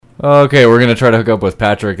Okay, we're gonna try to hook up with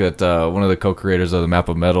Patrick, at one of the co-creators of the Map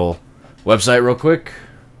of Metal website, real quick.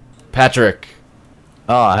 Patrick.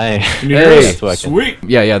 Oh, hey. Can you Hey. hear us? It's working. Sweet.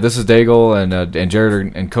 Yeah. This is Daigle, and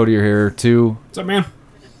Jared and Cody are here too. What's up, man?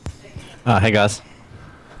 Hey guys.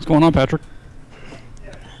 What's going on, Patrick?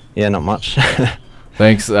 Yeah, not much.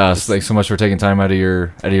 Thanks so much for taking time out of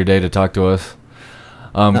your day to talk to us.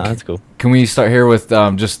 No, that's cool. Can we start here with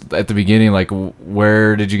just at the beginning, like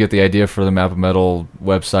where did you get the idea for the Map of Metal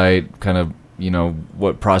website? Kind of,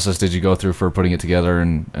 what process did you go through for putting it together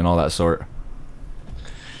and all that sort?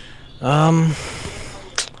 I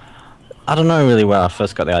don't know really where I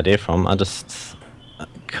first got the idea from. I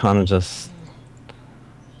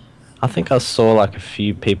think I saw like a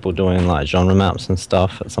few people doing like genre maps and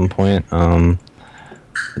stuff at some point.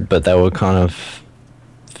 But they were kind of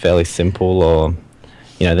fairly simple, or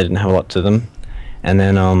they didn't have a lot to them. And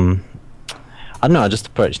then I don't know, I just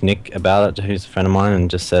approached Nick about it, who's a friend of mine, and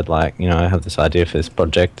just said like, I have this idea for this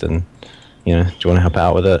project, and do you want to help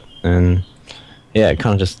out with it? And yeah, it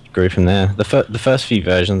kind of just grew from there. The first few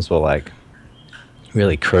versions were like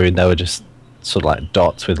really crude. They were just sort of like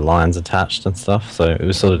dots with lines attached and stuff. So it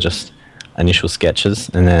was sort of just initial sketches,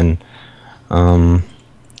 and then over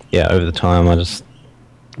the time I just,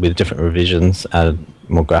 with different revisions, added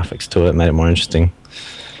more graphics to it, made it more interesting,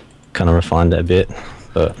 kind of refined it a bit.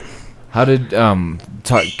 But How did can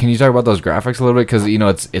you talk about those graphics a little bit? Because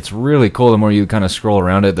it's really cool. The more you kind of scroll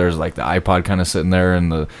around it, there's like the iPod kind of sitting there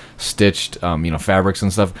and the stitched fabrics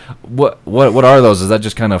and stuff. What are those? Is that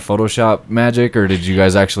just kind of Photoshop magic, or did you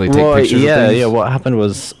guys actually take pictures? Yeah, of things? yeah. What happened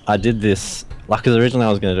was I did this because originally I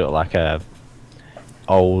was going to do it like a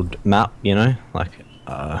old map, like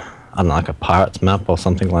I don't know, like a pirate's map or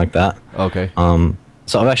something like that. Okay.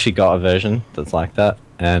 So I've actually got a version that's like that,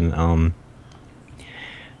 and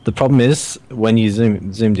the problem is when you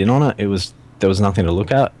zoomed in on it, there was nothing to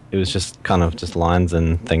look at. It was just kind of just lines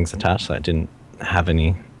and things attached, so it didn't have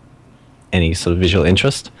any sort of visual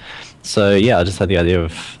interest. So yeah, I just had the idea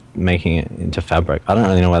of making it into fabric. I don't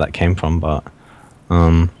really know where that came from, but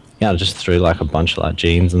I just threw like a bunch of like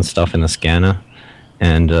genes and stuff in the scanner,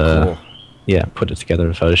 and Cool. put it together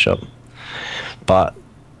in Photoshop. But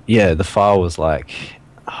yeah, the file was like,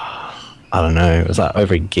 I don't know, it was like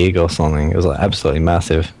over a gig or something. It was like absolutely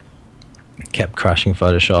massive. Kept crashing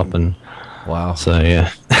Photoshop, and Wow. so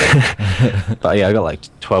yeah. But yeah, I got like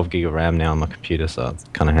 12 gig of RAM now on my computer, so it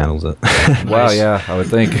kind of handles it. Wow. Nice. Yeah, I would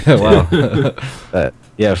think. Wow. But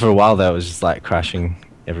yeah, for a while there, it was just like crashing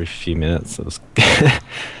every few minutes. It was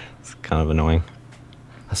it's kind of annoying.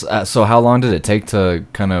 So how long did it take to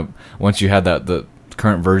kind of, once you had the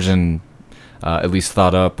current version at least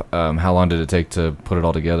thought up, how long did it take to put it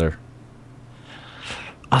all together?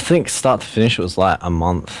 I think start to finish it was like a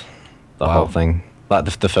month, the Wow. whole thing, like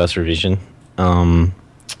the first revision. The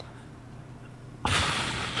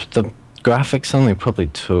graphics only probably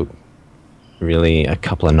took really a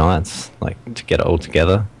couple of nights, like to get it all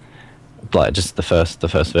together, like just the first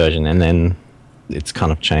version, and then it's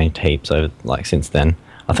kind of changed heaps over like since then.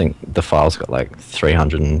 I think the file's got like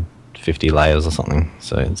 350 layers or something,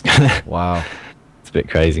 so it's Wow. it's a bit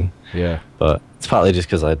crazy. Yeah. But it's partly just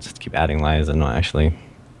because I just keep adding layers and not actually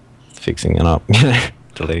fixing it up,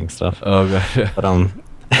 deleting stuff. Oh god. But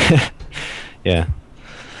yeah.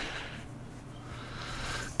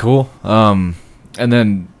 Cool. And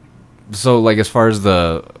then, so like as far as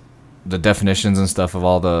the definitions and stuff of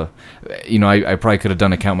all the, I probably could have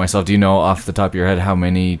done a count myself. Do you know off the top of your head how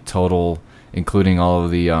many total, including all of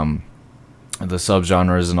the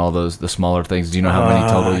subgenres and all those the smaller things? Do you know how many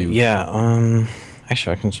total you? Yeah.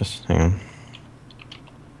 Actually, I can just hang on.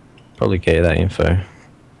 Probably get you that info.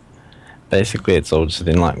 Basically, it's all just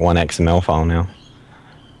in like one XML file now,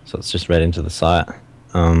 so it's just read into the site.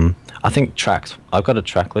 I think tracks. I've got a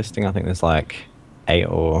track listing. I think there's like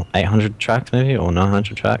 800 tracks maybe, or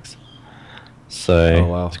 900 tracks. So Oh,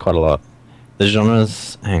 wow. it's quite a lot. The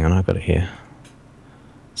genres. Hang on, I've got it here.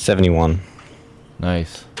 71.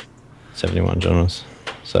 Nice. 71 genres.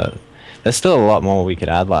 So there's still a lot more we could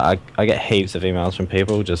add. Like I get heaps of emails from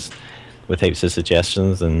people just with heaps of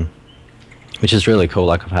suggestions, and which is really cool.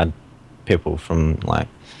 Like I've had people from like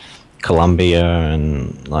Colombia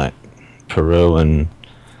and like Peru and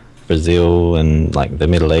Brazil and like the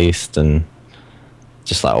Middle East and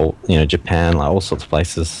just like all, Japan, like all sorts of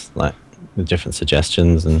places, like with different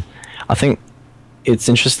suggestions. And I think it's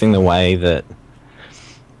interesting the way that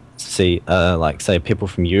say people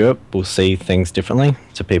from Europe will see things differently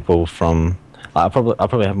to people from. I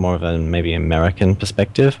probably have more of a maybe American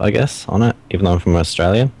perspective, I guess, on it, even though I'm from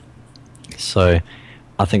Australia. So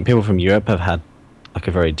I think people from Europe have had like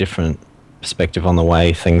a very different perspective on the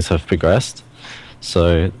way things have progressed.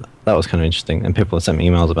 So that was kind of interesting, and people sent me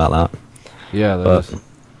emails about that. Yeah, that But is.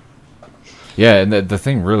 Yeah, and the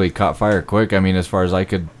thing really caught fire quick. I mean, as far as I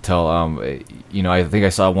could tell, I think I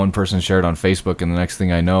saw one person share it on Facebook, and the next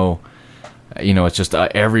thing I know, it's just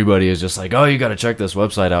everybody is just like, "Oh, you got to check this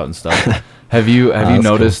website out and stuff." Have you that's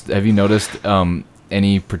noticed? Have you noticed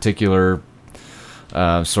any particular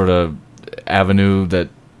sort of avenue that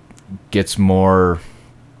gets more,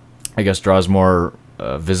 I guess, draws more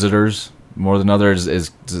visitors more than others?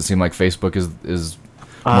 Does it seem like Facebook is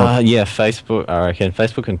more? Yeah, Facebook. I reckon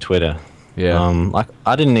Facebook and Twitter. Yeah. Like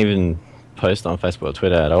I didn't even post on Facebook or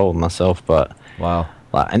Twitter at all myself, but Wow.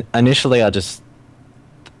 like initially I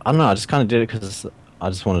don't know, I just kind of did it because I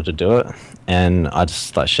just wanted to do it, and I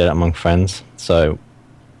just like shared it among friends. So,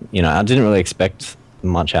 I didn't really expect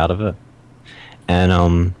much out of it,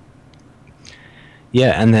 and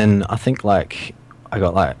yeah, and then I think like I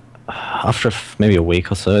got like after maybe a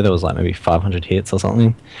week or so, there was like maybe 500 hits or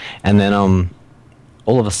something, and then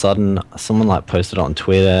all of a sudden someone like posted it on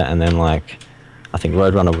Twitter, and then like I think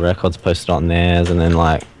Roadrunner Records posted it on theirs, and then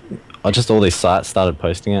like just all these sites started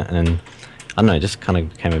posting it, and I don't know, it just kind of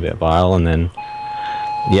became a bit viral, and then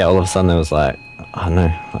yeah, all of a sudden there was like I don't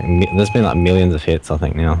know, like there's been like millions of hits I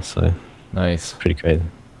think now, so Nice. pretty crazy.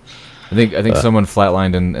 I think someone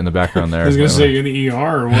flatlined in the background there. I was gonna say, you're in the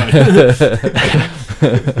ER or what?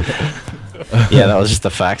 Yeah, that was just a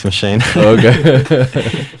fax machine. Okay.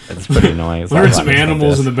 It's pretty annoying. It's I heard like some lightning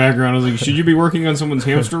animals in like the background. I was like, should you be working on someone's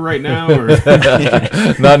hamster right now? Or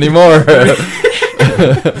Not anymore.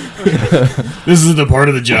 this is the part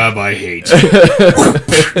of the job I hate.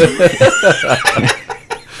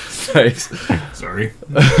 Nice. Sorry.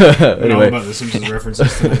 All Anyway, about the Simpsons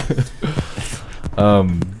references tonight.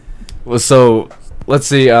 well, so let's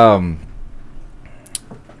see. How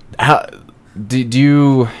do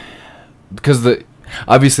you? Because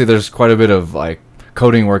obviously there's quite a bit of like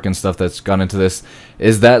coding work and stuff that's gone into this.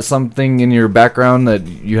 Is that something in your background that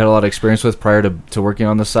you had a lot of experience with prior to working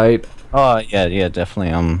on the site? Oh yeah,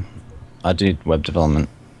 definitely. I do web development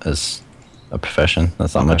as a profession.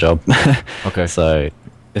 That's not my Okay. job. Okay. So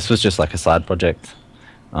this was just like a side project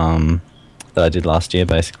that I did last year,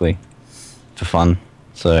 basically for fun.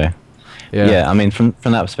 So yeah, I mean, from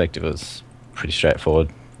that perspective, it was pretty straightforward.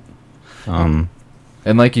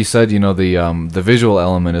 And like you said, the visual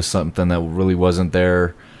element is something that really wasn't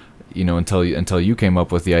there, until you came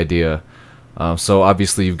up with the idea. So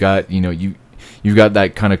obviously you've got you've got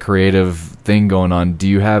that kind of creative thing going on. Do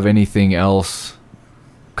you have anything else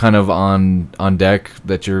kind of on deck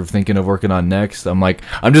that you're thinking of working on next? I'm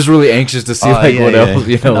just really anxious to see what else,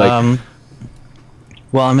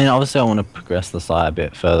 Well, I mean, obviously, I want to progress the site a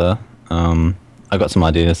bit further. I got some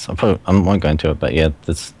ideas. I won't go into it, but yeah,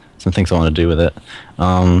 there's some things I want to do with it.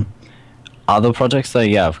 Other projects, though,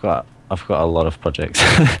 yeah, I've got a lot of projects,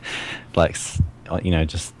 like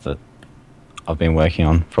just that I've been working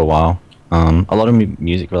on for a while. A lot of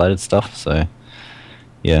music related stuff. So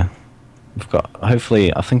yeah, I've got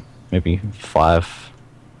hopefully I think maybe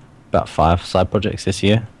about five side projects this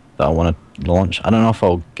year that I want to launch. I don't know if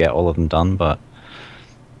I'll get all of them done, but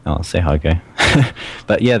I'll see how I go.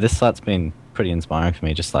 But yeah, this site's been pretty inspiring for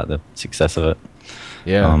me, just like the success of it.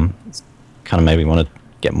 Yeah. It's kind of made me want to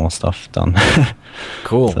get more stuff done.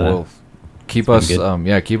 Cool. So, Well, keep been us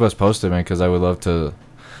good. keep us posted, man, because I would love to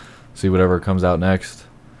see whatever comes out next.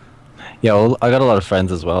 Yeah, well, I got a lot of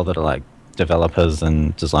friends as well that are like developers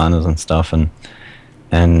and designers and stuff,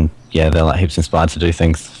 and yeah, they're like heaps inspired to do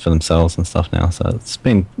things for themselves and stuff now. So it's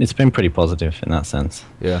been pretty positive in that sense.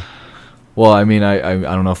 Yeah. Well, I mean, I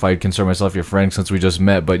don't know if I'd consider myself your friend since we just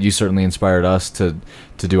met, but you certainly inspired us to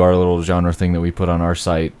do our little genre thing that we put on our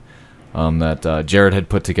site. That Jared had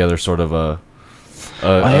put together, sort of Oh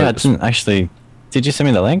yeah, I didn't actually. Did you send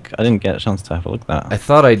me the link? I didn't get a chance to have a look at that. I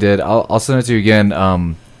thought I did. I'll send it to you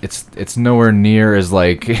again. It's nowhere near as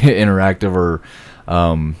like interactive or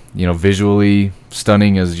visually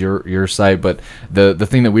stunning as your site, but the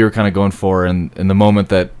thing that we were kind of going for, and in the moment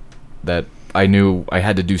that I knew I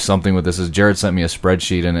had to do something with this, is Jared sent me a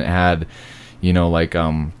spreadsheet, and it had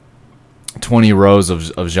 20 rows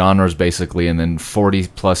of genres basically, and then 40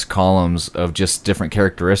 plus columns of just different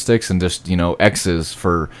characteristics, and just X's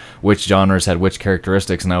for which genres had which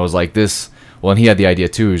characteristics. And I was like, this. Well, and he had the idea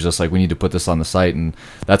too. He was just like, we need to put this on the site, and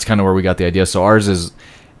that's kind of where we got the idea. So ours is,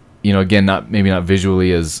 again, not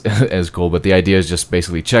visually as as cool, but the idea is just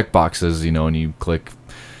basically check boxes, and you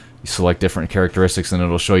select different characteristics, and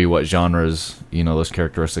it'll show you what genres those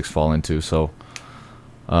characteristics fall into. So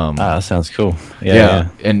That sounds cool. yeah.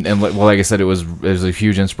 And well, like I said, it was a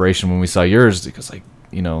huge inspiration when we saw yours, because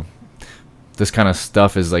this kind of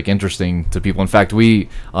stuff is like interesting to people. In fact, we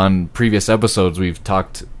on previous episodes we've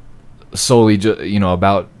talked solely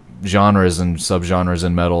about genres and subgenres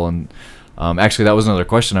in metal, and actually that was another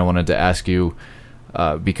question I wanted to ask you,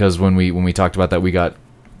 because when we talked about that, we got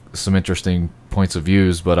some interesting points of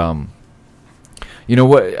views. But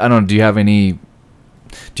what, I don't know, do you have any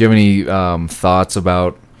thoughts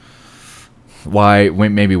about why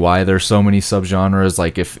there's so many subgenres?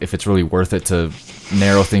 Like if it's really worth it to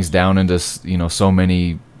narrow things down into so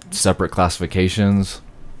many separate classifications?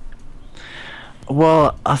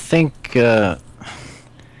 Well, I think you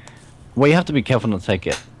have to be careful not to take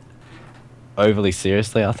it overly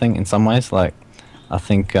seriously. I think in some ways, like I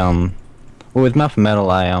think with Math and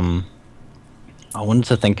Metal, I wanted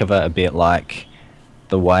to think of it a bit like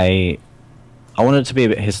the way I wanted it to be a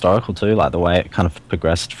bit historical too, like the way it kind of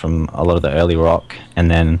progressed from a lot of the early rock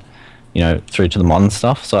and then through to the modern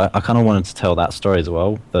stuff. So I kind of wanted to tell that story as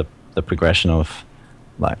well, the progression of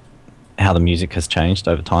like how the music has changed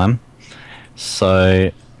over time.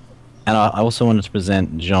 So, and I also wanted to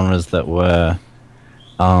present genres that were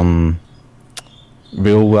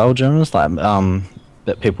real world genres, like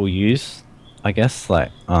that people use, I guess,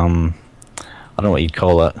 like I don't know what you'd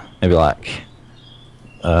call it, maybe like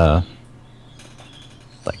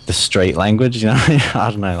the street language, I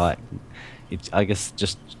don't know, like I guess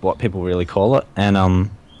just what people really call it, and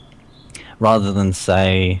rather than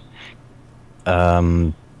say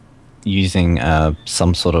using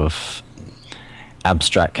some sort of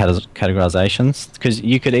abstract categorizations, because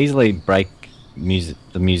you could easily break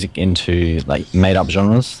the music into like made up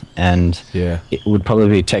genres, and it would probably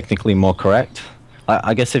be technically more correct.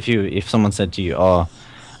 I guess if someone said to you,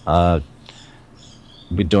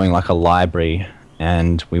 we're doing like a library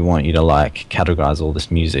and we want you to like categorize all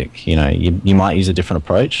this music, you might use a different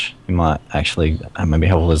approach. You might actually maybe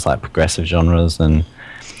have all those like progressive genres and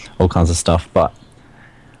all kinds of stuff, but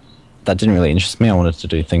that didn't really interest me. I wanted to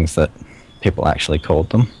do things that people actually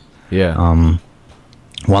called them.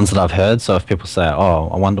 Ones that I've heard. So if people say,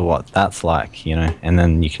 I wonder what that's like, and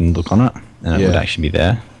then you can look on it and it would actually be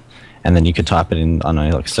there, and then you could type it in, I don't know,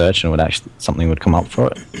 like search, and something would come up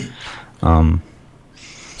for it.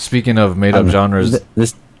 Speaking of made up genres,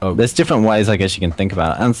 there's different ways I guess you can think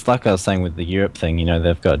about it, and it's like I was saying with the Europe thing,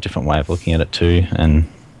 they've got a different way of looking at it too, and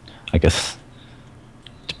I guess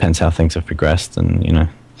depends how things have progressed, and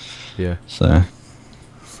so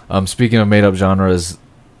speaking of made up genres,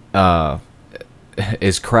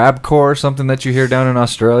 is crabcore something that you hear down in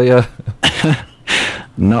Australia?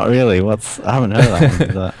 Not really. I haven't heard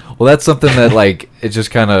that one. Well, that's something that like it just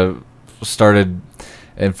kind of started.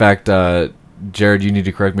 In fact, Jared, you need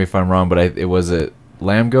to correct me if I'm wrong, but was it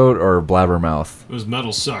Lambgoat or Blabbermouth? It was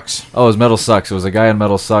Metal Sucks. Oh, it was Metal Sucks. It was a guy in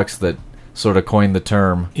Metal Sucks that sort of coined the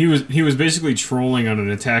term. He was basically trolling on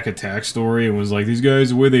an Attack story and was like, these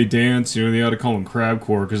guys, the way they dance, they ought to call them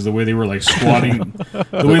crabcore, because the way they were like squatting,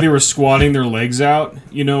 their legs out,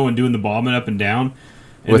 and doing the bobbing up and down.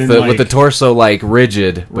 And with the torso like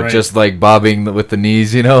rigid, but just like bobbing with the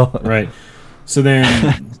knees, Right. So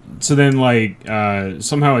then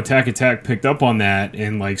somehow Attack picked up on that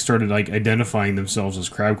and like started like identifying themselves as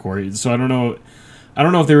crabcore. So I don't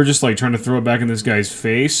know if they were just like trying to throw it back in this guy's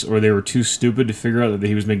face, or they were too stupid to figure out that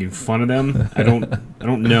he was making fun of them. I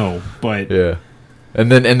don't know, but yeah. And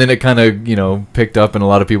then it kind of picked up, and a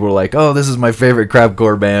lot of people were like, "Oh, this is my favorite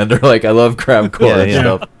crabcore band," or like, "I love crabcore."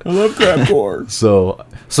 Yeah. I love crabcore.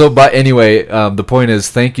 So, but anyway, the point is,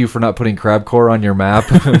 thank you for not putting crabcore on your map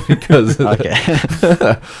because. Okay.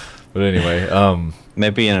 But anyway,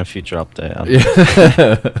 maybe in a future update.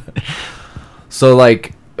 So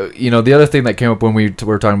like. The other thing that came up when we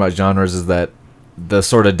were talking about genres is that the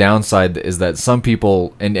sort of downside is that some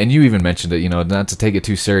people, and you even mentioned it, not to take it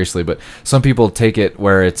too seriously, but some people take it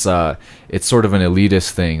where it's sort of an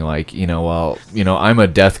elitist thing, like, I'm a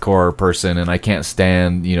deathcore person and I can't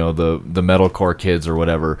stand, the metalcore kids or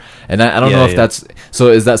whatever. And I don't know if that's, so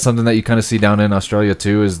is that something that you kind of see down in Australia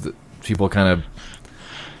too, is that people kind of...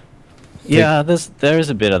 there is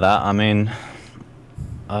a bit of that. I mean,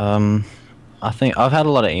 I think I've had a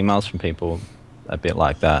lot of emails from people a bit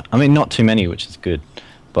like that. I mean, not too many, which is good,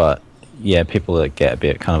 but yeah, people that get a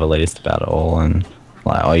bit kind of elitist about it all, and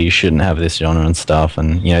like, you shouldn't have this genre and stuff,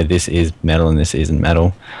 and this is metal and this isn't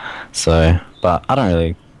metal. So, but I don't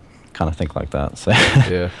really kind of think like that. So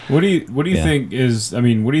yeah. What do you think is? What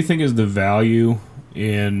do you think is the value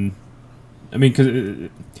in? Because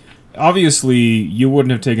obviously you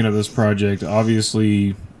wouldn't have taken up this project.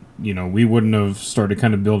 Obviously, we wouldn't have started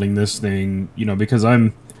kind of building this thing, because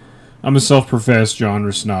I'm a self-professed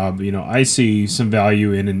genre snob. I see some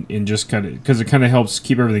value in just kind of, because it kind of helps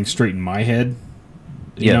keep everything straight in my head,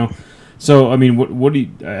 you know. So, I mean, what do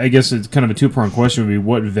you, I guess it's kind of a two-pronged question would be,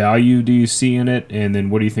 what value do you see in it, and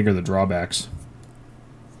then what do you think are the drawbacks?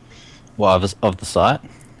 Well, of the site.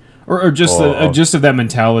 Or just just of that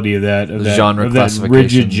mentality of that genre of that classification.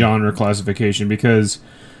 rigid genre classification, because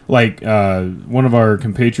like one of our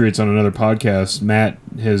compatriots on another podcast, Matt,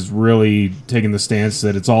 has really taken the stance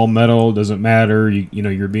that it's all metal, doesn't matter. You know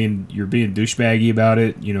you're being douchebaggy about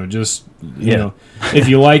it. You know, just you know, if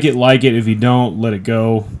you like it, like it. If you don't, let it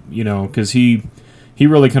go. You know, because he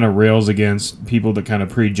really kind of rails against people that kind of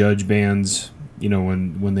prejudge bands. You know,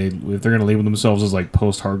 when if they're going to label themselves as like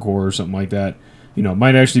post-hardcore or something like that. You know, it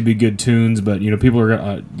might actually be good tunes, but, you know, people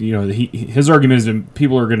are, you know, his argument is that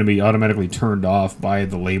people are going to be automatically turned off by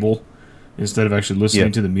the label instead of actually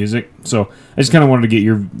listening to the music. So I just kind of wanted to get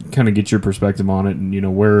your perspective on it, and, you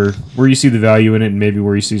know, where you see the value in it, and maybe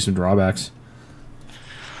where you see some drawbacks.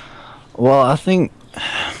 Well, I think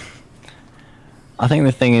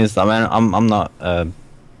the thing is, I mean, I'm not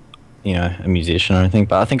you know, a musician or anything,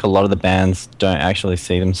 but I think a lot of the bands don't actually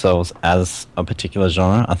see themselves as a particular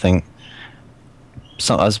genre. I think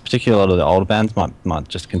as particularly a lot of the older bands might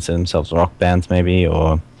just consider themselves rock bands maybe,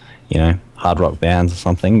 or, you know, hard rock bands or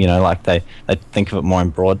something, you know, like they think of it more in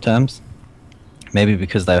broad terms, maybe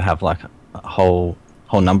because they have like a whole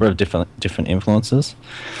number of different influences.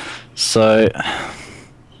 So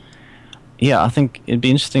yeah, I think it'd be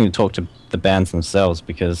interesting to talk to the bands themselves,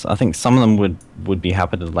 because I think some of them would be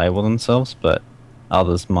happy to label themselves, but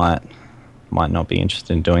others might not be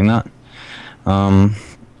interested in doing that.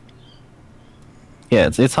 Yeah,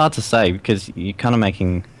 it's hard to say, because you're kind of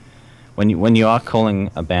making, when you are calling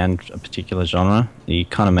a band a particular genre, you're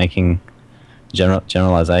kind of making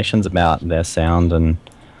generalizations about their sound and,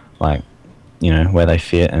 like, you know, where they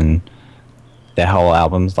fit, and their whole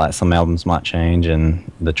albums. Like, some albums might change and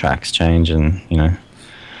the tracks change, and, you know,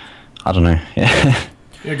 I don't know. Yeah.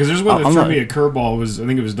 Yeah, because there's one that threw me a curveball. I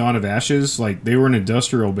think it was Dawn of Ashes. Like, they were an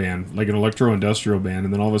industrial band, like an electro-industrial band,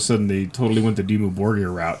 and then all of a sudden they totally went the Dimmu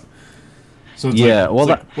Borgir route. So it's yeah, like, well,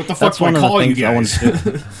 what the fuck do I call you guys?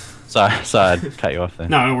 Sorry, I'd cut you off there.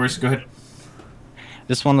 No worries. Go ahead.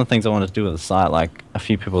 Just one of the things I wanted to do with the site, like, a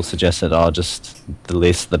few people suggested, just the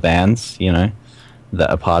list the bands, you know,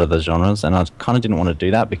 that are part of the genres, and I kind of didn't want to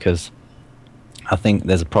do that, because I think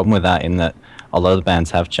there's a problem with that, in that a lot of the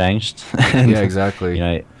bands have changed. And, yeah, exactly. You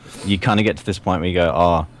know, you kind of get to this point where you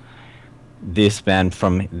go, this band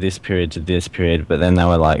from this period to this period, but then they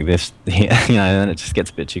were like this, you know, and then it just gets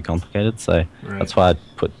a bit too complicated. So that's why I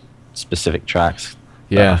put specific tracks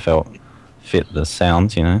that I felt fit the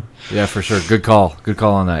sounds, you know. Yeah, for sure. Good call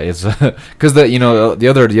on that. It's because the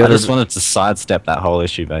other. I just wanted to sidestep that whole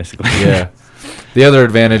issue, basically. Yeah. The other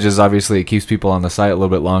advantage is obviously it keeps people on the site a little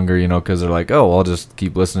bit longer, you know, because they're like, oh, well, I'll just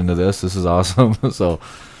keep listening to this. This is awesome. So,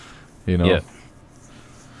 you know.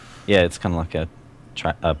 Yeah, it's kind of like a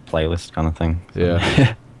playlist kind of thing.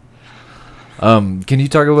 Yeah. Can you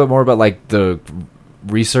talk a little bit more about, like, the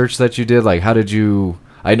research that you did? Like, how did you?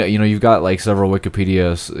 I know, you know, you've got like several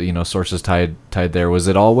Wikipedia, you know, sources tied there. Was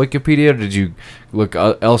it all Wikipedia, or did you look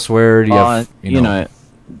elsewhere? Do you have, you know,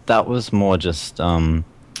 that was more just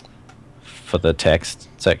for the text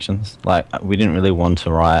sections. Like, we didn't really want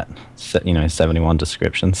to write, 71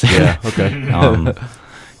 descriptions. Yeah. Okay.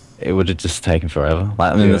 It would have just taken forever.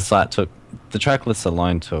 Like, I mean, the track lists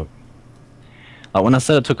alone took, like, when I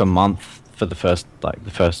said it took a month for the first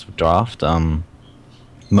draft,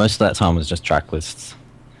 most of that time was just track lists.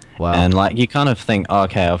 Wow. And, like, you kind of think,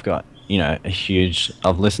 okay, I've got, you know,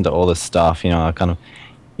 I've listened to all this stuff, you know, I kind of,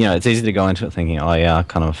 you know, it's easy to go into it thinking,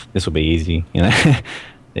 this will be easy, you know.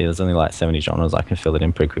 There's only like 70 genres, I can fill it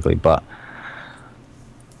in pretty quickly, but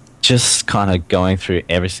just kind of going through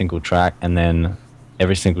every single track, and then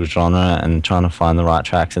every single genre, and trying to find the right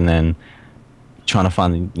tracks, and then trying to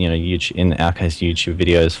find, you know, in our case, YouTube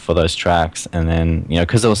videos for those tracks, and then, you know,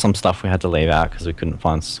 because there was some stuff we had to leave out because we couldn't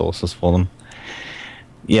find sources for them.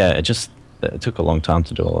 Yeah, it took a long time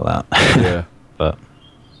to do all of that. Yeah. But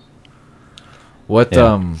what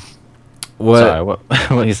sorry, what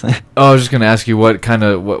are you saying? Oh, I was just gonna ask you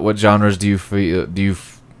what genres do you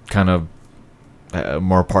kind of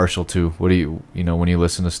more partial to? What do you know when you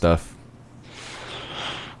listen to stuff?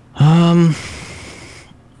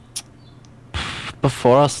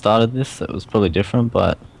 Before I started this, it was probably different,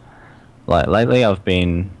 but like lately I've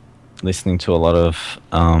been listening to a lot of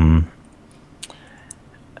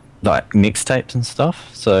like mixtapes and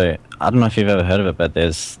stuff. So I don't know if you've ever heard of it, but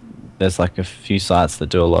there's like a few sites that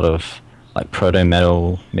do a lot of like proto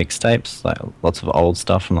metal mixtapes, like lots of old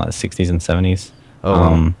stuff from like the 60s and 70s.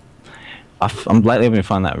 Oh, wow. Lately I've been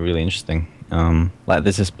finding that really interesting. Like,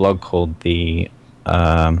 there's this blog called the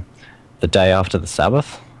Day After the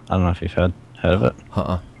Sabbath. I don't know if you've heard of it.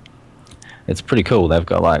 Uh-uh. It's pretty cool. They've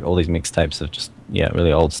got like all these mixtapes of just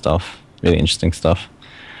really old stuff, really interesting stuff.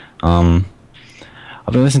 I've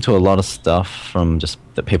been listening to a lot of stuff from just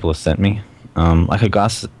that people have sent me. Like I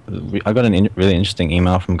got a really interesting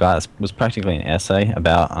email from a guy that was practically an essay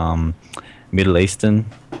about Middle Eastern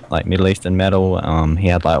metal. He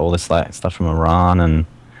had like all this like stuff from Iran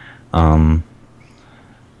and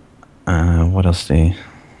what else did he?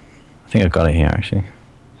 I think I got it here actually.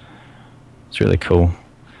 It's really cool.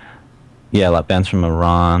 Yeah, like bands from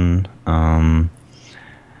Iran,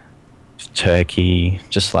 Turkey,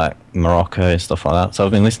 just like Morocco, stuff like that. So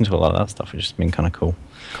I've been listening to a lot of that stuff, which has been kind of cool.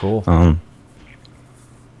 Cool.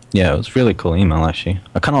 Yeah, it was a really cool email actually.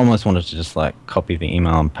 I kind of almost wanted to just like copy the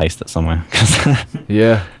email and paste it somewhere because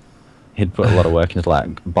Yeah. he'd put a lot of work into like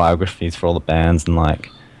biographies for all the bands and like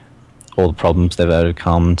all the problems they've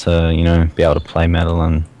overcome to be able to play metal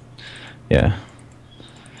and yeah.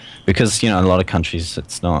 Because in a lot of countries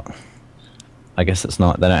it's not. I guess it's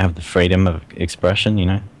not. They don't have the freedom of expression,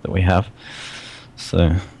 that we have.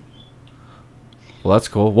 So. Well, that's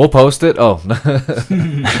cool. We'll post it. Oh.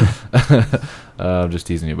 I'm just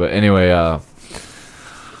teasing you. But anyway,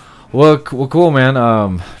 well, cool,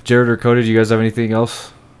 man. Jared or Cody, do you guys have anything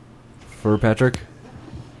else for Patrick?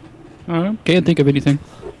 Can't think of anything.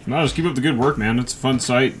 No, just keep up the good work, man. It's a fun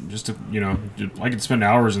site. Just to, I could spend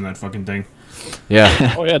hours in that fucking thing.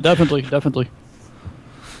 Yeah. Oh yeah, definitely.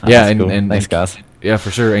 Yeah, That's cool. and Thanks, guys. Yeah, for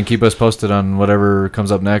sure. And keep us posted on whatever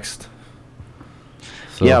comes up next.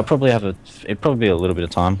 So. Yeah, I'll probably it'd probably be a little bit of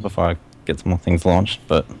time before I get some more things launched,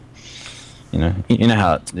 but you know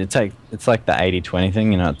how it's like the 80-20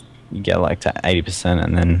 thing, you get like to 80%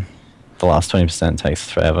 and then the last 20% takes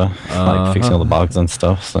forever, like fixing all the bugs and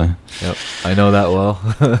stuff. So yep, I know that well.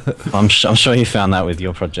 I'm sure you found that with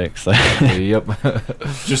your project. So yep.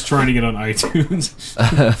 Just trying to get on iTunes.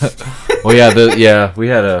 Well, we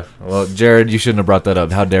had Jared, you shouldn't have brought that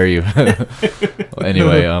up. How dare you? Well,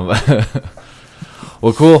 anyway,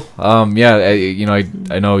 well, cool. I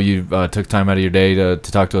know you took time out of your day to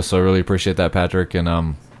talk to us, so I really appreciate that, Patrick.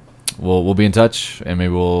 And we'll be in touch, and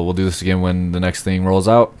maybe we'll do this again when the next thing rolls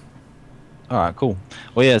out. all right, cool.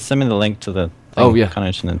 Well, yeah, send me the link to the thing. Oh, yeah. Kind of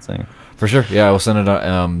interested in seeing. For sure. Yeah, I will send it.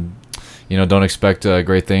 Don't expect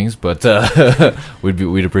great things, but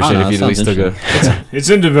we'd appreciate if you at least took a. It's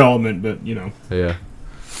in development, but Yeah.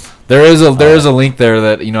 There is a link there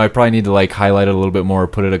that I probably need to like highlight it a little bit more,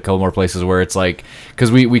 put it a couple more places where it's like,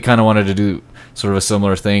 because we kind of wanted to do sort of a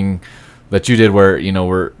similar thing that you did where we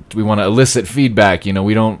want to elicit feedback.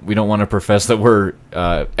 We don't want to profess that we're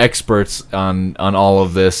experts on all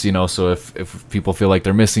of this. So if people feel like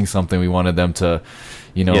they're missing something, we wanted them to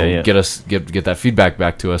get that feedback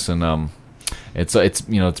back to us. And it's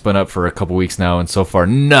been up for a couple weeks now, and so far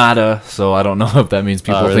nada. So I don't know if that means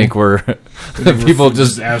people really? think we're people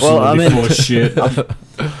just absolutely full of shit.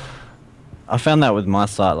 I found that with my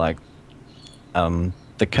site, like,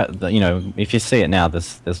 if you see it now,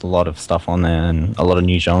 there's a lot of stuff on there and a lot of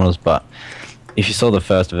new genres. But if you saw the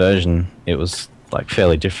first version, it was like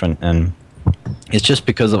fairly different, and it's just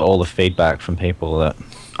because of all the feedback from people that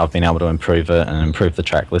I've been able to improve it and improve the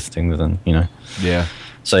track listings, and Yeah.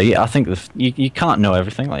 So yeah, I think you can't know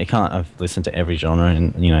everything. Like you can't have listened to every genre,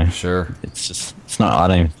 and Sure. it's not. I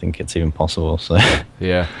don't even think it's even possible. So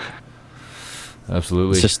Yeah.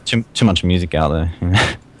 Absolutely. it's just too much music out there.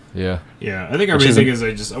 Yeah. Yeah, I think our Which main isn't-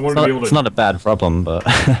 thing is I wanted to be able to. It's not a bad problem, but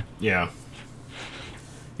Yeah.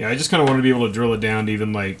 Yeah, I just kind of wanted to be able to drill it down to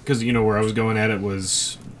even like, because where I was going at it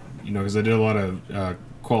was, because I did a lot of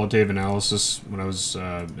qualitative analysis when I was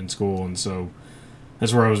in school, and so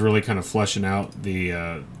that's where I was really kind of fleshing out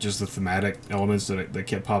the just the thematic elements that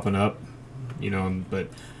kept popping up, but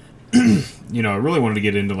I really wanted to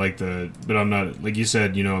get into like but I'm not, like you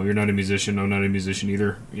said, you're not a musician, I'm not a musician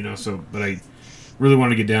either, but I really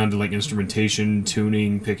wanted to get down to like instrumentation,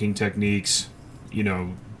 tuning, picking techniques,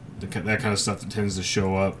 that kind of stuff that tends to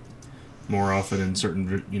show up more often in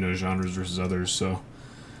certain genres versus others. So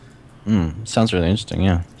sounds really interesting.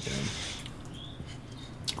 Yeah.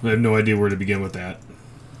 I have no idea where to begin with that.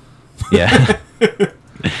 Yeah.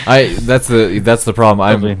 That's the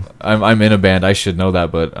problem. Probably. I'm in a band. I should know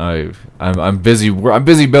that, but I'm busy. I'm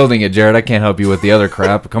busy building it, Jared. I can't help you with the other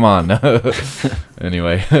crap. Come on.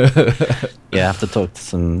 Anyway. Yeah, I have to talk to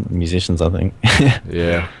some musicians, I think.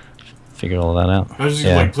 Yeah. Figure all that out. I was just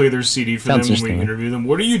Yeah. gonna play their CD for Sounds them when we interesting. interview them.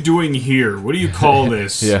 What are you doing here? What do you call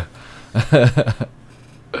this? Yeah.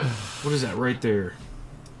 What is that right there?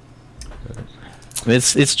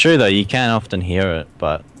 It's true though. You can often hear it,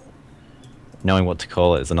 but knowing what to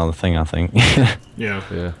call it is another thing, I think. Yeah.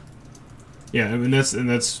 Yeah. Yeah, I mean that's I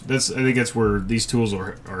think that's where these tools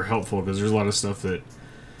are helpful, because there's a lot of stuff that,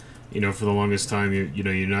 for the longest time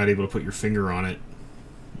you're not able to put your finger on it.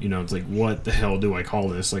 It's like, what the hell do I call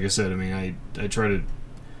this? Like I said, I mean, I try to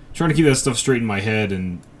keep that stuff straight in my head,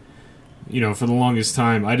 and for the longest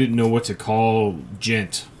time I didn't know what to call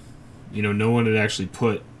gent. No one had actually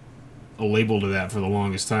put a label to that for the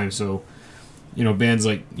longest time. So, bands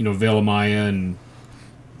like Veil of Maya and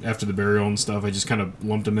After the Burial and stuff, I just kind of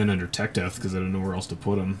lumped them in under Tech Death because I didn't know where else to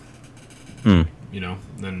put them.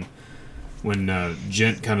 Then when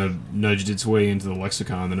gent kind of nudged its way into the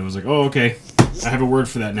lexicon, then it was like, oh, okay, I have a word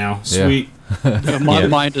for that now. Sweet. Yeah, my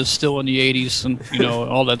mind is still in the 80s, and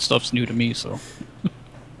all that stuff's new to me. So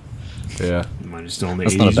Yeah. Mine is still in the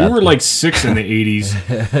That's not a 80s. bad You were thing. like 6 in the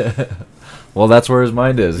 80s. Well, that's where his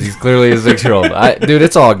mind is. He's clearly a 6-year-old. Dude,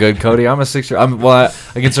 it's all good, Cody. I'm a 6-year-old. I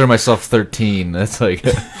consider myself 13. That's like,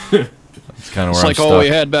 that's kind of it's where I'm like stuck. all we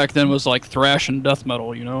had back then was like thrash and death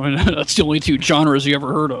metal, and that's the only two genres you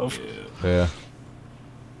ever heard of. Yeah.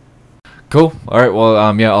 Cool. All right.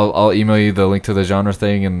 Well, yeah, I'll email you the link to the genre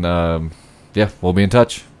thing, and yeah, we'll be in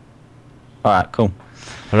touch. All right, cool.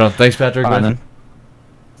 Thanks, Patrick. All right, man. then.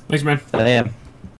 Thanks, man. Yeah.